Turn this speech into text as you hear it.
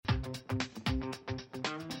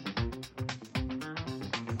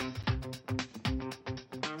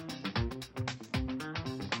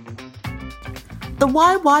the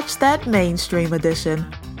Why Watch That mainstream edition.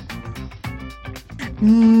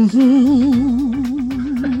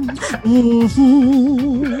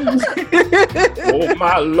 Oh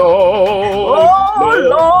my Lord.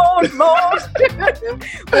 Lord.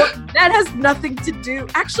 Well, that has nothing to do.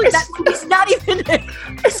 Actually, that movie's not even.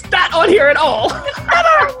 It's not on here at all. It's not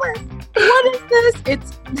on our list. What is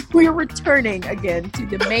this? We're returning again to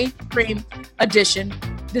the mainstream edition.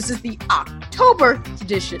 This is the October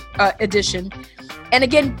edition. And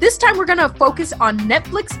again, this time we're going to focus on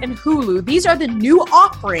Netflix and Hulu. These are the new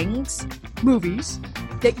offerings, movies,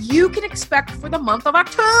 that you can expect for the month of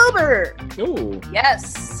October. Ooh.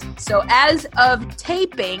 Yes. So as of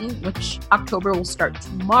taping, which October will start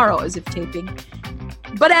tomorrow as of taping,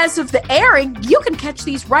 but as of the airing, you can catch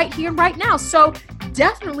these right here and right now. So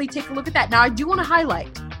definitely take a look at that. Now, I do want to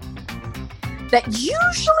highlight that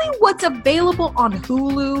usually what's available on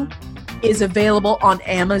Hulu is available on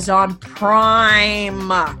Amazon Prime.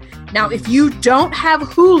 Now, if you don't have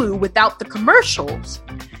Hulu without the commercials,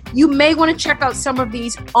 you may want to check out some of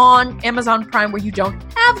these on Amazon Prime where you don't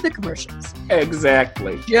have the commercials.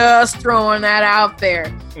 Exactly. Just throwing that out there.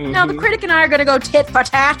 Mm-hmm. Now, the critic and I are going to go tit for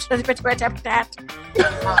tat,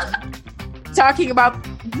 talking about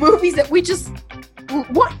movies that we just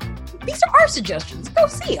what. These are our suggestions. Go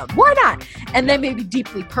see them. Why not? And they may be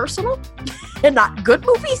deeply personal and not good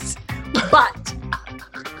movies, but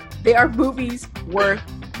they are movies worth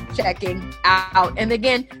checking out. And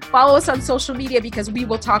again, follow us on social media because we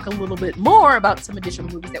will talk a little bit more about some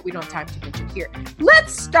additional movies that we don't have time to mention here.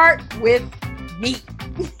 Let's start with me.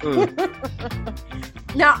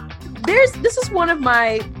 Now, this is one of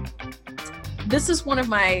my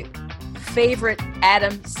favorite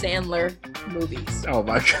Adam Sandler movies. Oh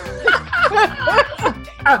my God.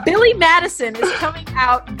 Billy Madison is coming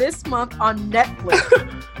out this month on Netflix.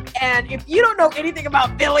 And if you don't know anything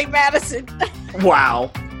about Billy Madison,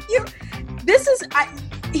 wow.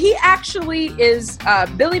 He actually is,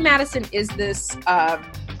 Billy Madison is this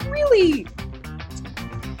really,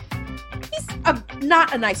 he's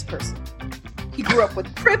not a nice person. He grew up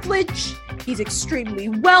with privilege. He's extremely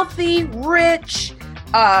wealthy, rich.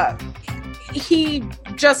 He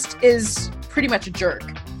just is pretty much a jerk.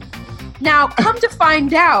 Now, come to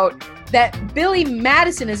find out that Billy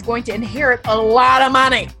Madison is going to inherit a lot of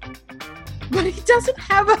money. But he doesn't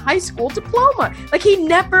have a high school diploma. Like, he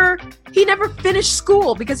never finished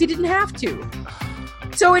school because he didn't have to.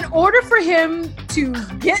 So in order for him to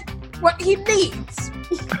get what he needs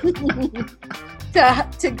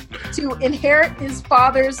to inherit his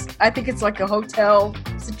father's, I think it's like a hotel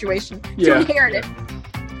situation, to inherit it,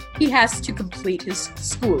 he has to complete his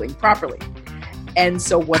schooling properly. And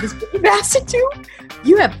so what does Billy Madison do?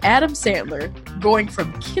 You have Adam Sandler going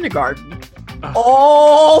from kindergarten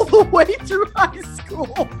all the way through high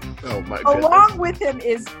school. Oh my goodness. Along with him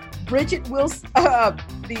is Bridget Wilson,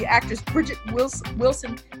 the actress Bridget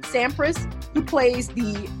Wilson Sampras, who plays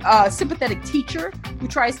the sympathetic teacher who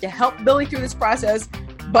tries to help Billy through this process,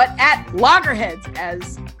 but at loggerheads,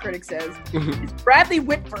 as critics says, is Bradley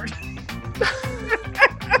Whitford,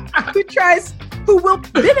 who will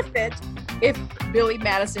benefit if Billy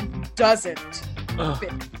Madison doesn't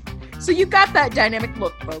fit. So you got that dynamic.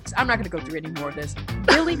 Look, folks, I'm not going to go through any more of this.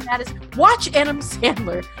 Billy Madison, watch Adam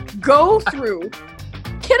Sandler go through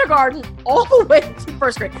kindergarten all the way to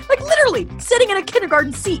first grade. Like, literally, sitting in a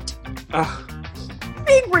kindergarten seat.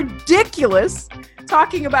 Being ridiculous,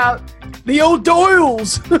 talking about the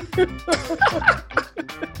O'Doyles.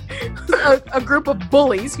 a group of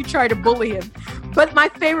bullies who try to bully him. But my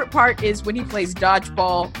favorite part is when he plays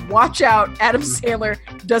dodgeball. Watch out, Adam Sandler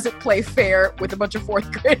doesn't play fair with a bunch of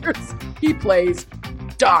fourth graders. He plays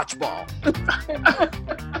dodgeball.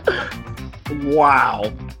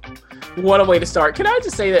 Wow. What a way to start. Can I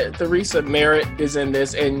just say that Theresa Merritt is in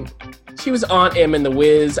this, and she was on M in The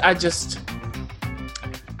Wiz.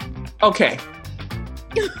 Okay.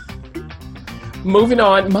 Moving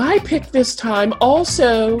on. My pick this time,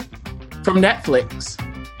 also from Netflix,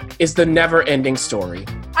 is The Never Ending Story.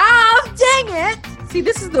 Oh, dang it! See,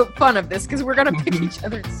 this is the fun of this, because we're going to pick each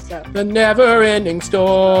other's stuff. The Never Ending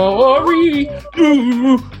Story.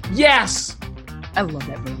 Ooh, yes! I love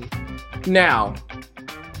that movie. Now,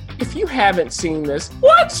 if you haven't seen this,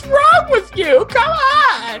 what's wrong with you? Come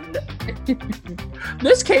on!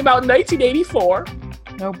 This came out in 1984.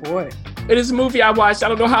 Oh, boy. It is a movie I watched I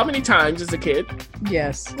don't know how many times as a kid.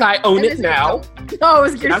 Yes. I own it now. Oh, I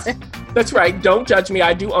was going to say. That's right. Don't judge me.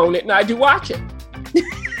 I do own it and I do watch it.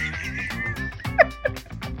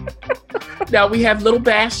 Now we have little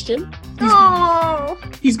Bastian.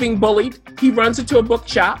 He's being bullied. He runs into a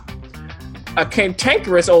bookshop. A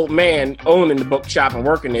cantankerous old man owning the bookshop and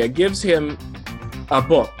working there gives him A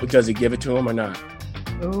book. Does he give it to him or not?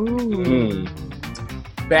 Ooh.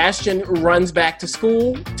 Bastian runs back to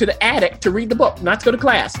school, to the attic, to read the book, not to go to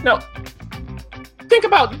class. No. Think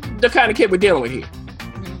about the kind of kid we're dealing with here.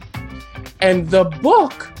 And the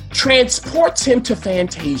book transports him to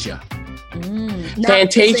Fantasia.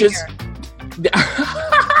 Fantasia's...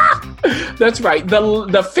 That's right,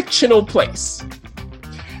 the fictional place.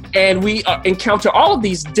 And we encounter all of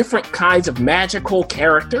these different kinds of magical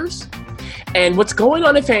characters. And what's going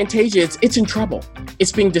on in Fantasia is it's in trouble.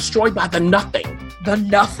 It's being destroyed by the Nothing. The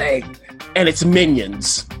Nothing. And its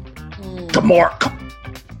minions. Gamora.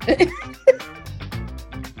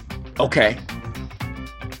 Okay.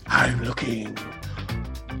 I'm looking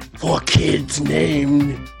for kids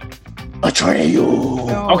named Atreyu.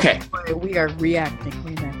 Oh, okay. Boy, we are reenacting.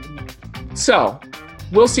 So,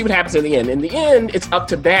 we'll see what happens in the end. In the end, it's up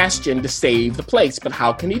to Bastian to save the place. But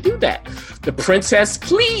how can he do that? The princess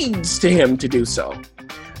pleads to him to do so.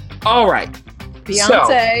 All right.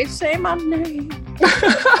 Beyonce, say my name.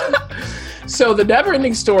 So the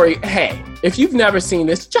Neverending Story, hey, if you've never seen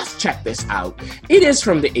this, just check this out. It is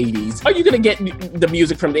from the 80s. Are you going to get the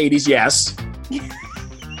music from the 80s? Yes.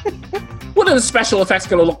 What are the special effects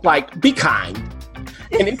going to look like? Be kind.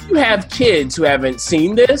 And if you have kids who haven't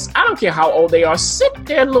seen this, I don't care how old they are, sit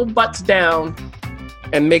their little butts down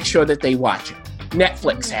and make sure that they watch it.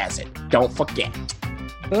 Netflix has it. Don't forget.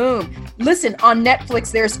 Boom. Listen, on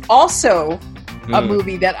Netflix, there's also a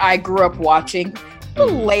movie that I grew up watching.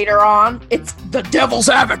 Later on, it's The Devil's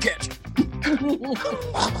Advocate.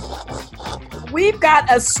 We've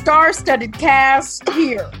got a star-studded cast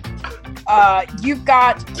here. You've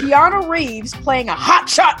got Keanu Reeves playing a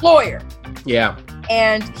hotshot lawyer. Yeah.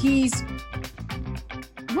 And he's,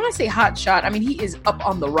 when I say hotshot, I mean he is up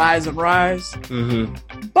on the rise and rise.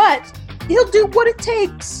 But he'll do what it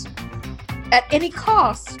takes at any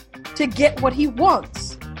cost to get what he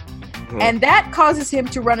wants. And that causes him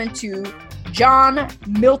to run into John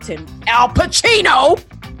Milton, Al Pacino.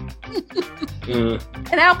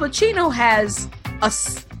 And Al Pacino has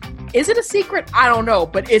is it a secret? I don't know,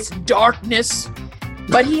 but it's darkness.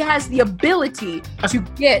 But he has the ability to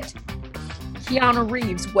get Keanu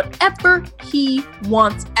Reeves whatever he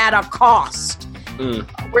wants at a cost.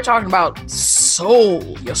 We're talking about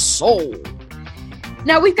your soul.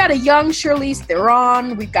 Now we've got a young Charlize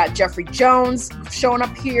Theron. We've got Jeffrey Jones showing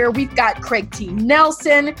up here. We've got Craig T.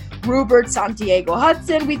 Nelson, Rupert Santiago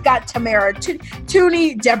Hudson. We've got Tamara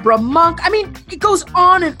Tooney, Deborah Monk. I mean, it goes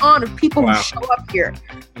on and on of people who show up here.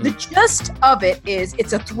 The gist of it is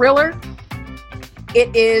it's a thriller.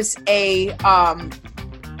 It is a,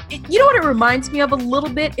 you know what it reminds me of a little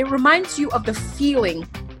bit? It reminds you of the feeling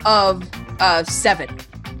of Seven.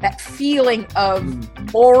 That feeling of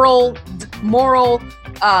moral,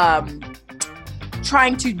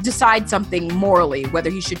 trying to decide something morally, whether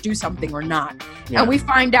he should do something or not. Yeah. And we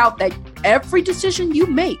find out that every decision you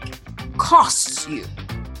make costs you.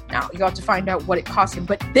 Now, you have to find out what it costs him.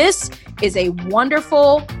 But this is a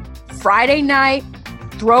wonderful Friday night.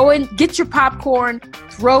 Get your popcorn,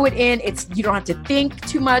 throw it in. You don't have to think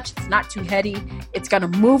too much. It's not too heady. It's going to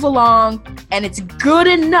move along. And it's good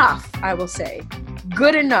enough, I will say,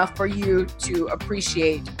 good enough for you to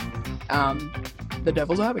appreciate The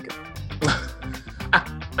Devil's Advocate.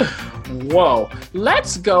 Whoa.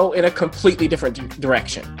 Let's go in a completely different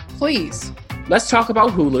direction. Please. Let's talk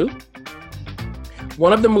about Hulu.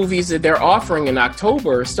 One of the movies that they're offering in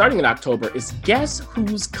October, starting in October, is Guess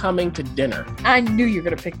Who's Coming to Dinner? I knew you were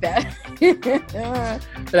going to pick that.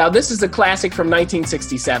 Now, this is a classic from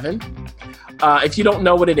 1967. If you don't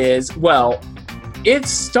know what it is, well, it's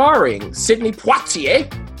starring Sidney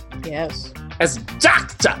Poitier. Yes. As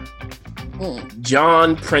Dr.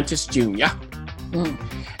 John Prentice Jr.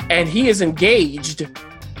 And he is engaged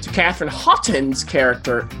to Catherine Houghton's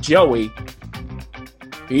character, Joey.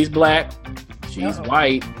 He's black. She's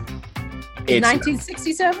white. In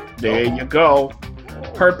 1967? There you go.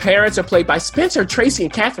 Her parents are played by Spencer Tracy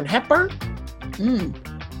and Katharine Hepburn.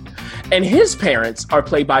 And his parents are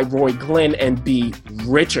played by Roy Glenn and B.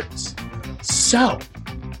 Richards. So,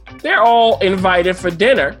 they're all invited for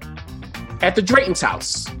dinner at the Drayton's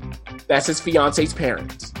house. That's his fiance's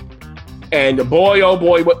parents. And boy, oh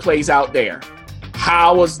boy, what plays out there.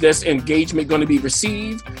 How is this engagement going to be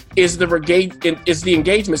received? Is the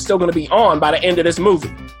engagement still going to be on by the end of this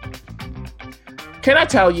movie? Can I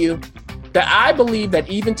tell you that I believe that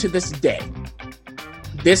even to this day,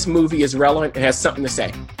 this movie is relevant and has something to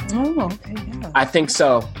say? Oh, okay, yeah. I think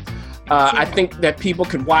so. I think that people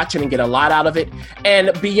could watch it and get a lot out of it.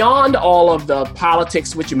 And beyond all of the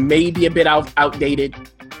politics, which may be a bit outdated,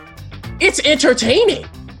 it's entertaining.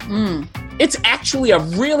 It's actually a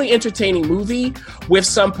really entertaining movie with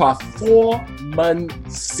some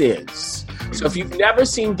performances. So if you've never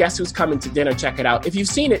seen Guess Who's Coming to Dinner, check it out. If you've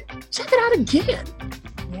seen it, check it out again.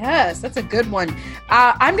 Yes, that's a good one.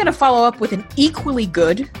 I'm going to follow up with an equally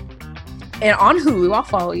good, and on Hulu, I'll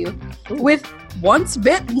follow you, with Once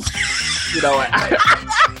Bitten. You know what?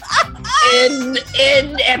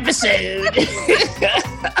 in episode.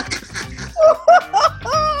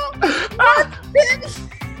 Once Bitten.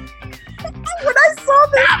 When I saw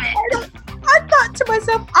this title, I thought to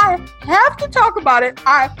myself, I have to talk about it.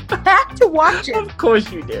 I have to watch it. Of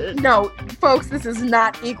course you did. No, folks, this is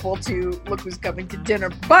not equal to Look Who's Coming to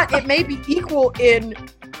Dinner, but it may be equal in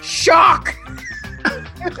shock.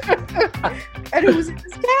 And who's in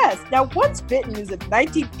this cast? Now, Once Bitten is a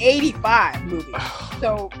 1985 movie.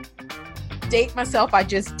 So, date myself, I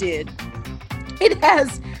just did. It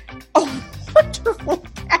has a wonderful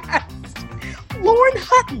cast. Lauren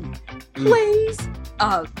Hutton plays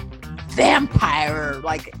a vampire,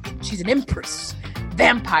 like she's an empress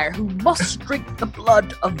vampire who must drink the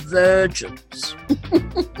blood of virgins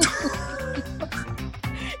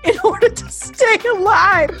in order to stay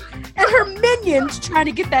alive. And her minions trying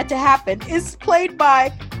to get that to happen is played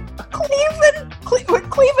by Cleveland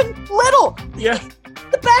Little. Yeah.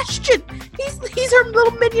 The Bastion. He's her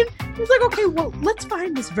little minion. He's like, okay, well, let's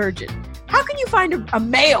find this virgin. How can you find a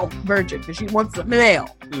male virgin? Because she wants a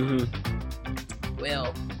male. Mm-hmm.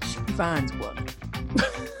 Well, she finds one.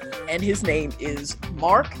 And his name is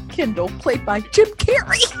Mark Kendall, played by Jim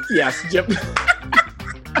Carrey. Yes, Jim.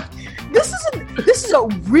 This is a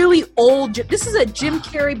really old. This is a Jim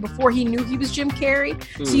Carrey before he knew he was Jim Carrey.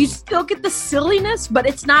 So you still get the silliness, but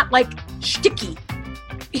it's not like shticky.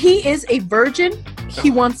 He is a virgin.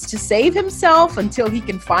 He wants to save himself until he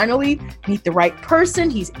can finally meet the right person.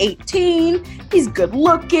 He's 18. He's good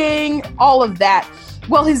looking. All of that.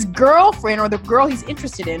 Well, his girlfriend, or the girl he's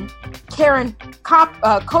interested in, Karen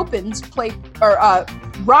Copins,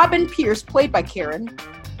 Robin Pierce, played by Karen.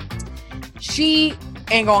 She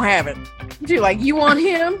ain't gonna have it. She's like, you want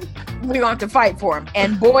him? We're gonna have to fight for him.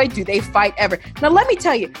 And boy, do they fight ever. Now, let me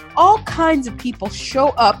tell you, all kinds of people show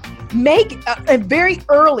up. Very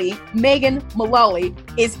early, Megan Mullally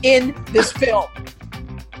is in this film.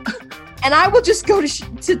 And I will just go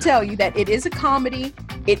to tell you that it is a comedy.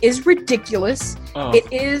 It is ridiculous. Oh.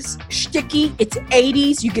 It is shticky. It's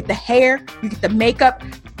 80s. You get the hair, you get the makeup.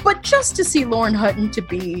 But just to see Lauren Hutton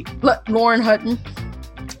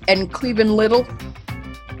and Cleveland Little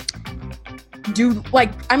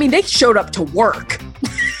they showed up to work.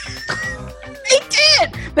 They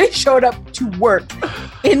did. They showed up to work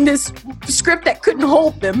in this script that couldn't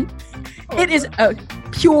hold them. It is a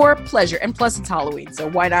pure pleasure. And plus it's Halloween, so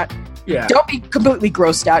why not? Yeah. Don't be completely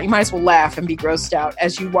grossed out. You might as well laugh and be grossed out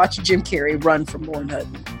as you watch Jim Carrey run from Lauren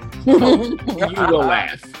Hutton. You will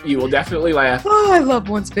laugh. You will definitely laugh. Oh, I love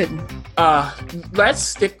Once Bitten. Let's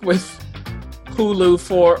stick with Hulu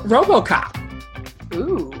for RoboCop.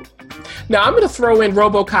 Ooh. Now, I'm going to throw in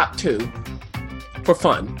RoboCop 2 for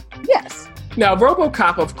fun. Yes. Now,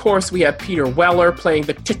 RoboCop, of course, we have Peter Weller playing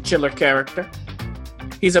the titular character.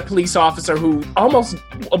 He's a police officer who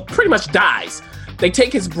pretty much dies. They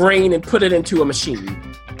take his brain and put it into a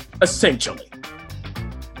machine, essentially.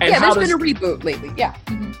 And there's been a reboot lately. Yeah.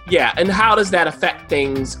 Mm-hmm. Yeah, and how does that affect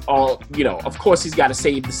things? Of course, he's got to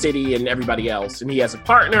save the city and everybody else. And he has a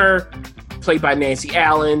partner, played by Nancy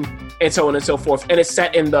Allen, and so on and so forth. And it's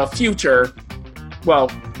set in the future, well,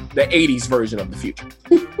 the 80s version of the future.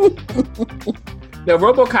 Now,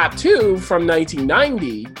 RoboCop 2 from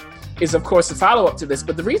 1990 is, of course, the follow-up to this.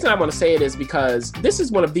 But the reason I want to say it is because this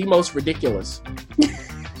is one of the most ridiculous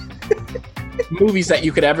movies that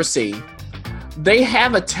you could ever see. They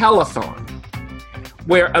have a telethon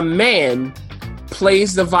where a man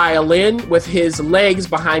plays the violin with his legs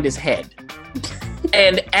behind his head.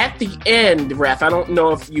 And at the end, Ref, I don't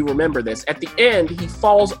know if you remember this, at the end, he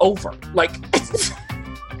falls over. Like,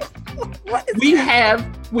 we have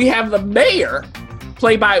the mayor,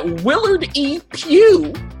 played by Willard E.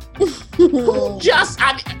 Pugh, who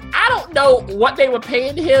I don't know what they were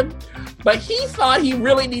paying him, but he thought he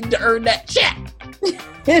really needed to earn that check.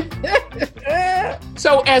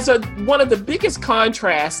 So as one of the biggest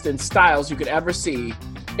contrasts and styles you could ever see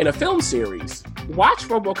in a film series, watch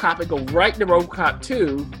RoboCop and go right to RoboCop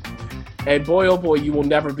 2, and boy, oh boy, you will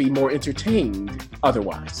never be more entertained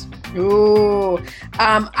otherwise. Ooh.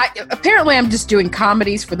 Apparently I'm just doing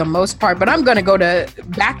comedies for the most part, but I'm going to go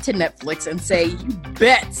back to Netflix and say, you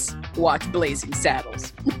bets watch Blazing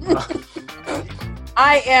Saddles.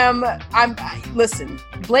 Listen,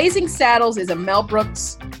 Blazing Saddles is a Mel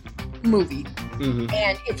Brooks movie Mhm.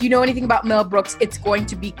 And if you know anything about Mel Brooks, it's going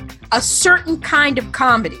to be a certain kind of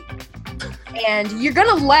comedy. And you're going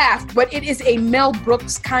to laugh, but it is a Mel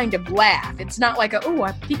Brooks kind of laugh. It's not like, oh,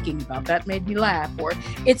 I'm thinking about that made me laugh. Or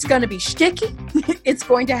it's going to be shticky. It's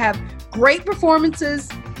going to have great performances.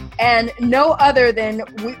 And no other than,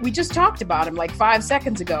 we just talked about him like 5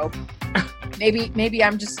 seconds ago. Maybe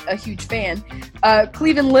I'm just a huge fan.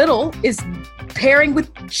 Cleveland Little is pairing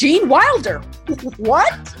with Gene Wilder.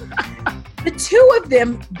 What? The two of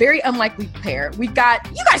them, very unlikely pair. We've got,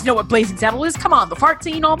 you guys know what Blazing Saddle is. Come on, the fart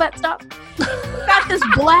scene, all that stuff.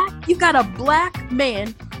 You've got a black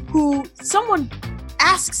man who someone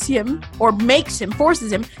asks him or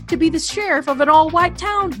forces him to be the sheriff of an all-white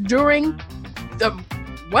town during the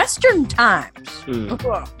Western times.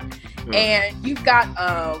 And you've got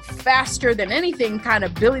a faster than anything kind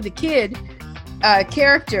of Billy the Kid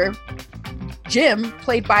character, Jim,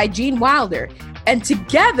 played by Gene Wilder. And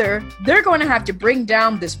together, they're going to have to bring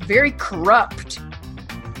down this very corrupt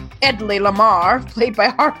Edley Lamar, played by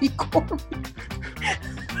Harvey Korman.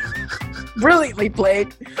 Brilliantly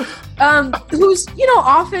played. Who's,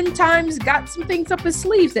 oftentimes got some things up his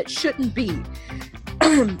sleeves that shouldn't be.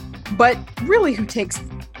 But really, who takes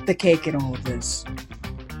the cake in all of this?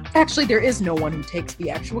 Actually, there is no one who takes the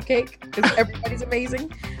actual cake because everybody's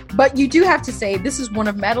amazing. But you do have to say this is one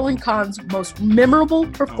of Madeline Kahn's most memorable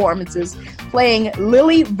performances, playing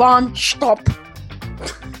Lily Von Stopp,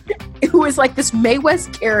 who is like this Mae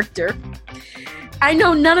West character. I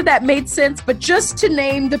know none of that made sense, but just to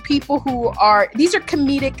name the people these are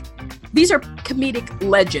comedic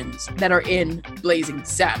legends that are in Blazing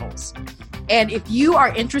Saddles. And if you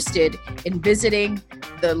are interested in visiting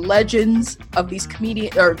the legends of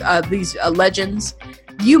these legends,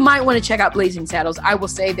 you might want to check out Blazing Saddles. I will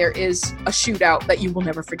say there is a shootout that you will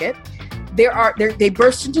never forget. They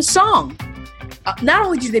burst into song. Not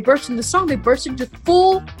only do they burst into song, they burst into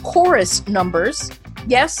full chorus numbers.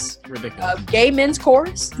 Yes, ridiculous. Gay men's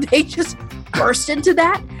chorus. They just burst into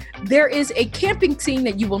that. There is a camping scene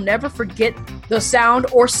that you will never forget the sound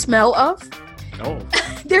or smell of. Oh.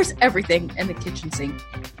 There's everything in the kitchen sink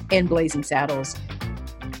in Blazing Saddles.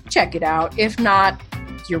 Check it out. If not,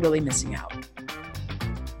 you're really missing out.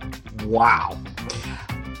 Wow.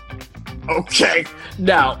 Okay.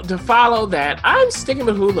 Now, to follow that, I'm sticking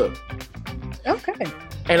with Hulu. Okay.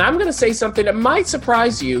 And I'm going to say something that might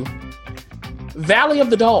surprise you. Valley of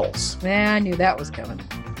the Dolls. Man, I knew that was coming.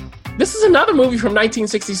 This is another movie from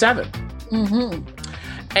 1967.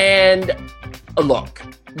 Mm-hmm. And look,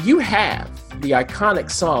 you have the iconic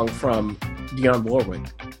song from Dionne Warwick.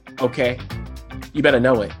 Okay? You better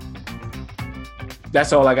know it.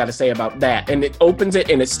 That's all I got to say about that. And it opens it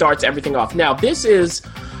and it starts everything off. Now, this is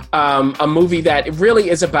a movie that really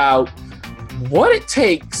is about what it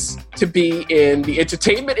takes to be in the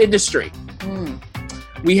entertainment industry.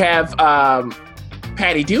 We have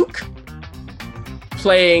Patty Duke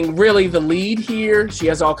playing really the lead here. She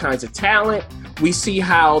has all kinds of talent. We see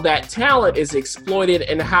how that talent is exploited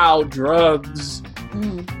and how drugs,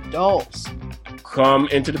 dolls, come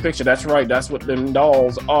into the picture. That's right. That's what them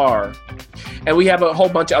dolls are. And we have a whole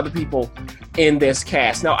bunch of other people in this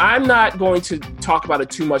cast. Now, I'm not going to talk about it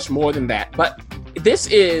too much more than that, but this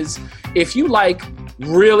is, if you like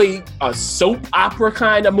really a soap opera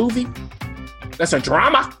kind of movie, that's a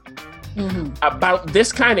drama about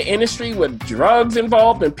this kind of industry with drugs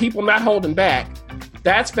involved and people not holding back.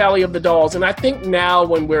 That's Valley of the Dolls. And I think now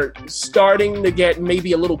when we're starting to get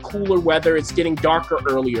maybe a little cooler weather, it's getting darker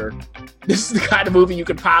earlier, this is the kind of movie you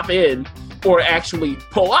could pop in or actually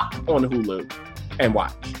pull up on Hulu and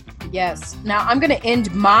watch. Yes. Now I'm going to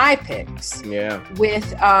end my picks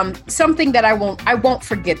with something that I won't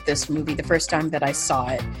forget this movie the first time that I saw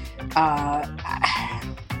it.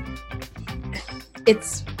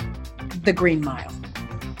 It's The Green Mile.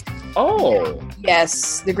 Oh.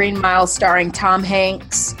 Yes, The Green Mile starring Tom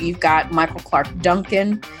Hanks. You've got Michael Clark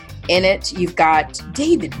Duncan in it. You've got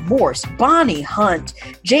David Morse, Bonnie Hunt,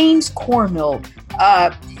 James Cornell,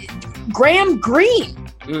 Graham Greene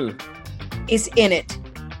is in it.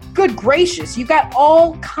 Good gracious. You've got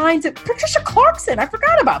all kinds of... Patricia Clarkson, I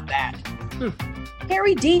forgot about that.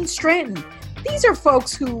 Harry Dean Stanton. These are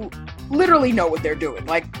folks who literally know what they're doing.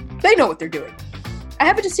 Like, they know what they're doing. I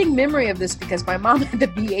have a distinct memory of this because my mom had the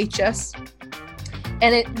VHS,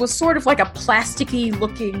 and it was sort of like a plasticky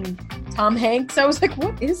looking Tom Hanks. I was like,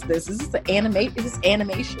 what is this? Is this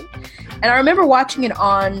animation? And I remember watching it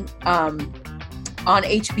on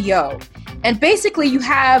HBO. And basically you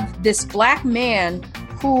have this black man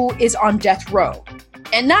who is on death row.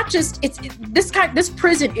 And not just, this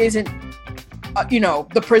prison isn't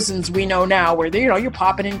the prisons we know now where you're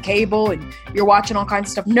popping in cable and you're watching all kinds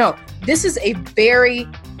of stuff. No, this is a very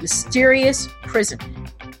mysterious prison.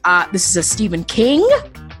 This is a Stephen King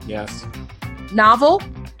novel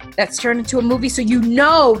that's turned into a movie, so you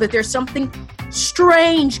know that there's something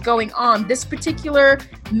strange going on. This particular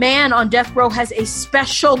man on death row has a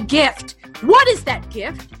special gift. What is that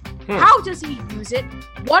gift? How does he use it?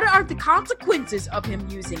 What are the consequences of him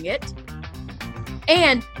using it?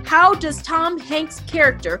 And how does Tom Hanks'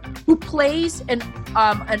 character, who plays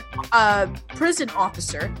a prison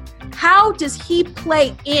officer, how does he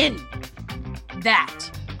play in that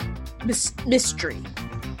mystery?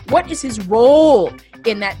 What is his role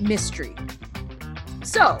in that mystery?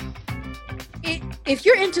 So, if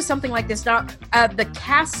you're into something like this, now the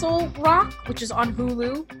Castle Rock, which is on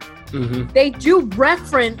Hulu, they do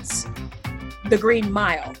reference the Green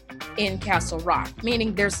Mile in Castle Rock,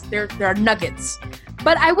 meaning there are nuggets.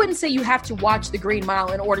 But I wouldn't say you have to watch the Green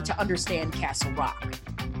Mile in order to understand Castle Rock.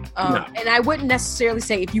 No. And I wouldn't necessarily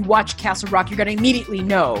say if you watch Castle Rock, you're going to immediately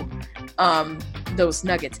know those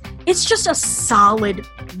nuggets. It's just a solid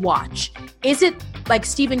watch. Is it like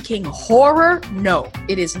Stephen King horror? No,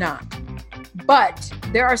 it is not. But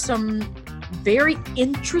there are some very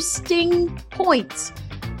interesting points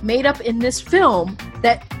made up in this film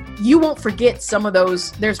that you won't forget some of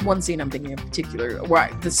those. There's one scene I'm thinking in particular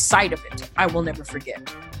where the sight of it, I will never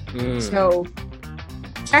forget. So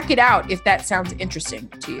check it out if that sounds interesting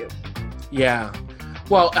to you. Yeah.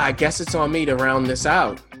 Well, I guess it's on me to round this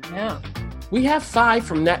out. Yeah. We have 5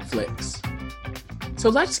 from Netflix. So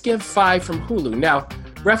let's give 5 from Hulu. Now,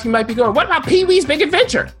 Ref, you might be going, what about Pee-wee's Big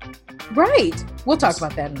Adventure? Right. We'll talk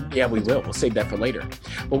about that. Yeah, we will. We'll save that for later.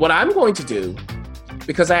 But what I'm going to do,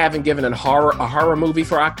 because I haven't given a horror movie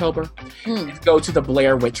for October, is go to the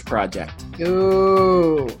Blair Witch Project.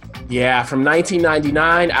 Ooh. Yeah, from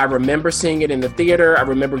 1999. I remember seeing it in the theater. I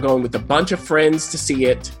remember going with a bunch of friends to see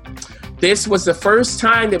it. This was the first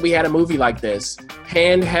time that we had a movie like this.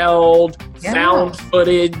 Handheld, found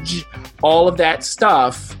footage, all of that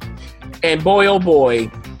stuff. And boy, oh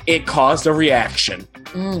boy, it caused a reaction.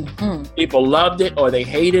 People loved it or they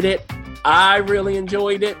hated it. I really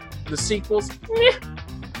enjoyed it. The sequels, meh.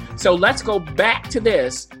 So let's go back to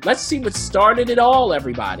this. Let's see what started it all,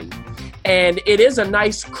 everybody. And it is a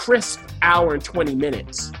nice, crisp hour and 20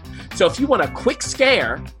 minutes. So if you want a quick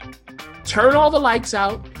scare, turn all the lights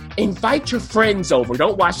out, invite your friends over.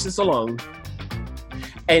 Don't watch this alone.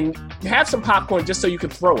 And have some popcorn just so you can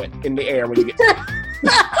throw it in the air when you get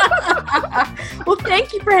Well,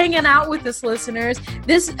 thank you for hanging out with us, listeners.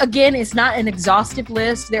 This, again, is not an exhaustive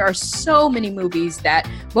list. There are so many movies that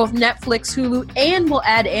both Netflix, Hulu, and we'll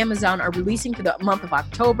add Amazon are releasing for the month of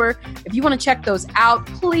October. If you want to check those out,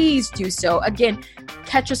 please do so. Again,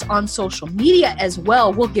 catch us on social media as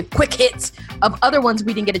well. We'll give quick hits of other ones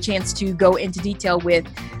we didn't get a chance to go into detail with.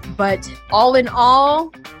 But all in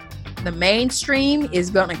all, the mainstream is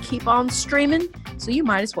going to keep on streaming, so you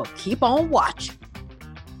might as well keep on watching.